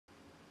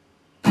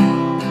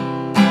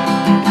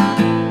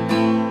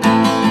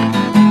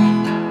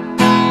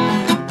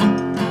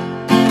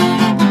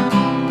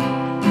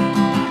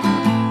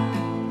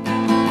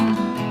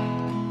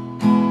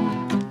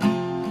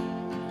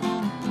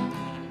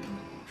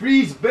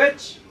Freeze,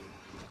 bitch!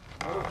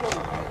 I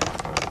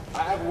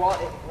have a wallet.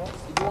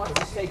 If you want it,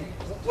 just take it.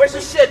 Where's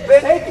your shit,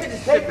 bitch? Take it,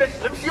 just take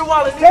it. Let me see your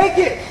wallet. Take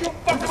it!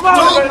 Come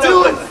on, Don't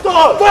do it!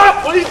 Stop!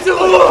 Stop! What are you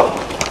doing?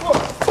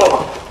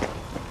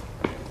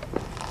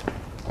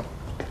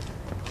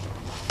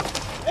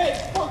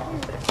 Hey, fuck you!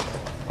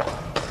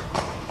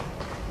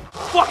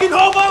 Fucking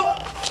hobo!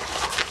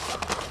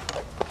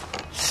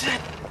 Shit!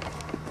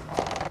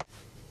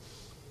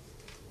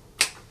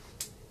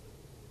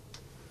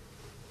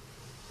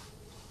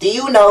 Do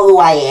you know who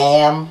I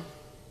am?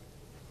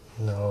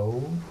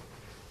 No.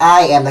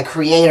 I am the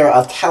creator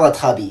of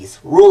Teletubbies,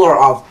 ruler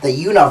of the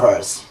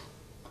universe.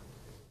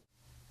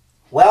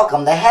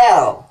 Welcome to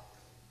hell.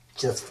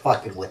 Just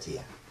fucking with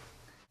you.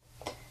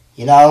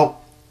 You know,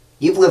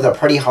 you've lived a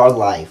pretty hard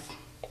life.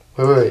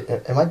 Wait,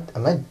 am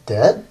I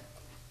dead?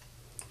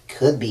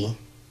 Could be.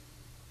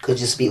 Could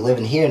just be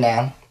living here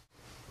now.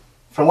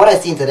 From what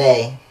I've seen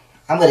today,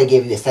 I'm gonna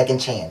give you a second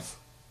chance.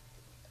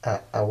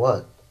 At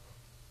what?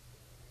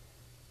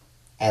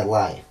 At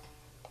life.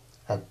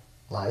 At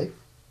life?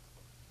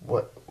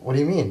 What do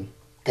you mean?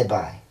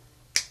 Goodbye.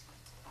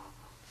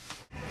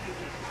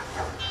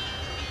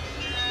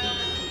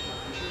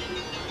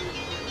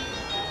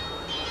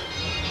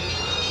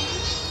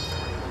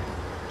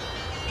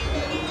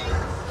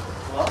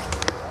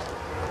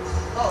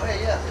 Oh,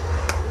 hey, yeah.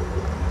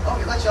 Oh,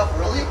 he let you off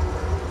early?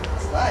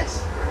 That's nice.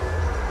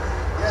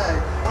 Yeah,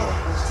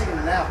 I was just taking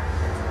a nap.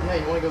 Yeah,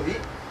 you want to go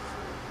eat?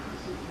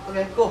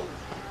 Okay, cool.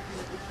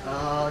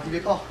 I'll give you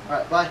a call.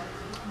 Alright, bye.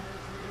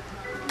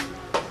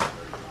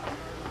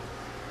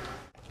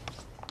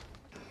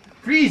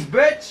 Freeze,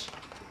 bitch!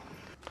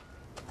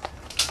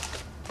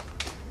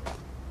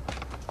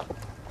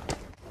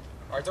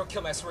 Alright, don't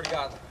kill me, I swear to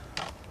God.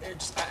 Here,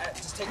 just take it.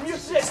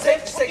 Just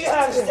take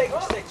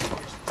it.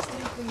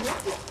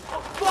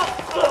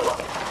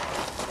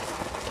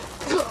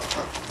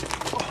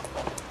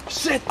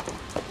 Shit!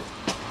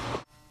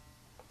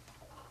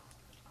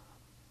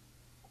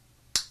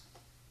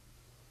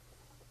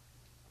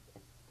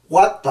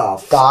 What the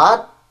f-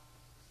 God?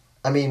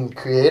 I mean,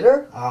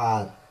 creator?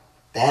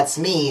 That's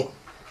me.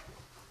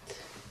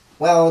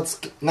 Well, it's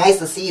nice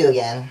to see you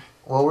again.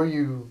 What were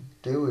you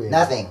doing?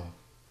 Nothing.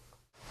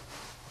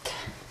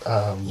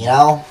 You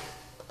know,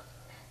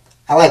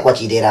 I like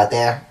what you did out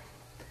there.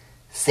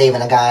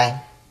 Saving a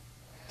guy.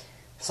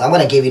 So I'm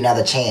gonna give you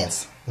another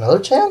chance. Another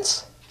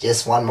chance?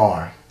 Just one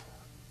more.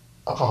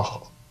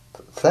 Oh,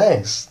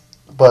 thanks.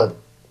 But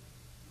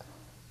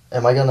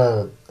am I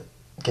gonna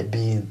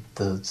be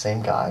the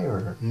same guy,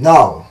 or?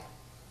 No.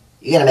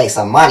 You're gonna make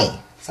some money.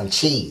 Some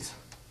cheese.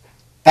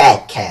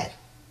 Fat cat.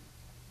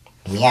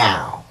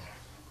 Meow.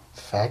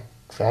 Fat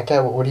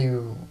cat? What do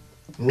you...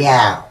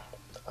 Meow.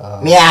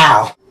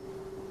 Meow.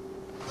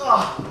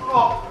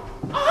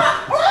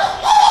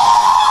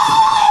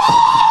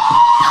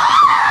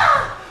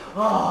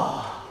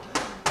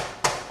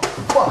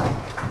 Fuck.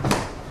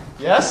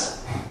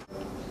 Yes?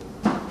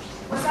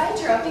 Was I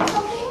interrupting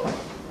something?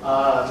 No,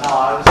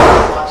 I was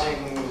just watching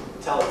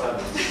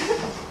Teletubbies.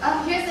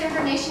 Here's the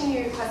information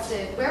you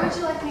requested. Where would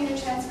you like me to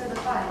transfer the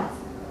funds?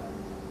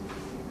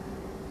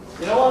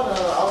 You know what?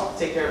 I'll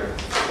take care of it.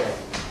 Okay.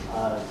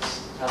 Just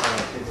have a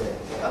good day.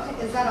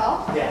 Okay, is that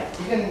all? Yeah,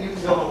 you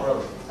can go home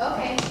early.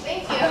 Okay,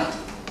 thank you.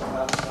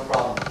 No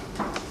problem.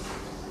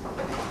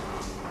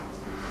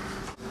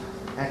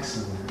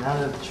 Excellent. Now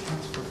to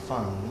transfer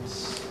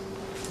funds.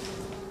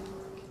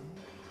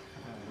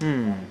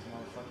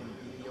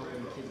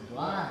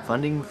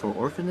 Funding for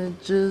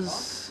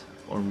orphanages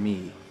or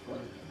me?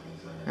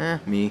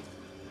 Me.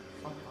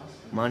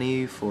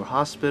 Money for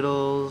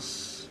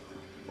hospitals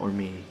or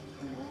me?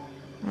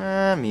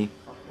 Me.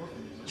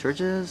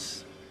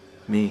 Churches?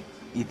 Me.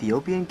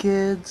 Ethiopian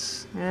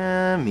kids?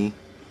 Me.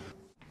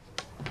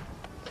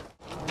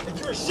 And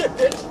you're a shit,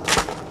 bitch!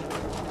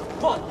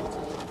 Come on!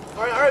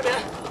 Alright,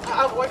 man. I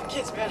have a wife and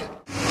kids, man.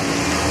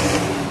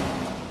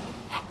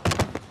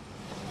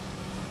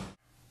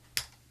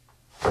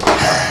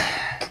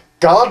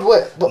 God,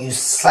 what? You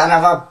son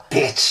of a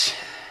bitch.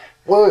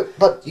 Wait,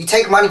 but You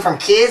take money from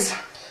kids?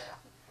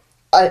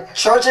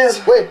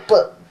 Churches? Wait,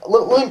 but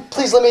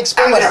please let me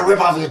explain. I'm gonna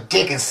rip off your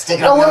dick and stick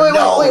it No, up your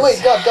nose.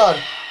 wait,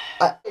 God.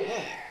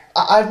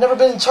 I've never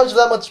been in charge of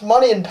that much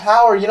money and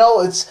power, you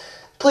know,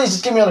 please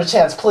just give me another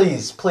chance,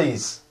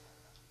 please.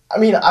 I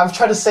mean, I've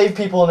tried to save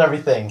people and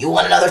everything. You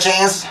want another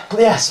chance?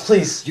 Yes,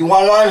 please. You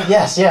want one?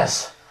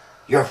 Yes.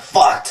 You're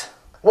fucked.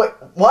 Wait,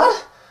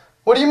 what?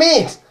 What do you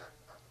mean?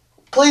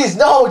 Please,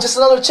 no, just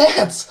another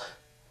chance.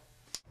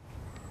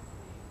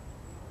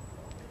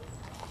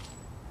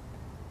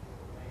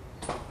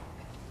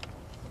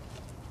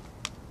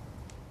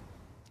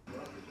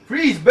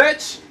 Freeze,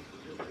 bitch!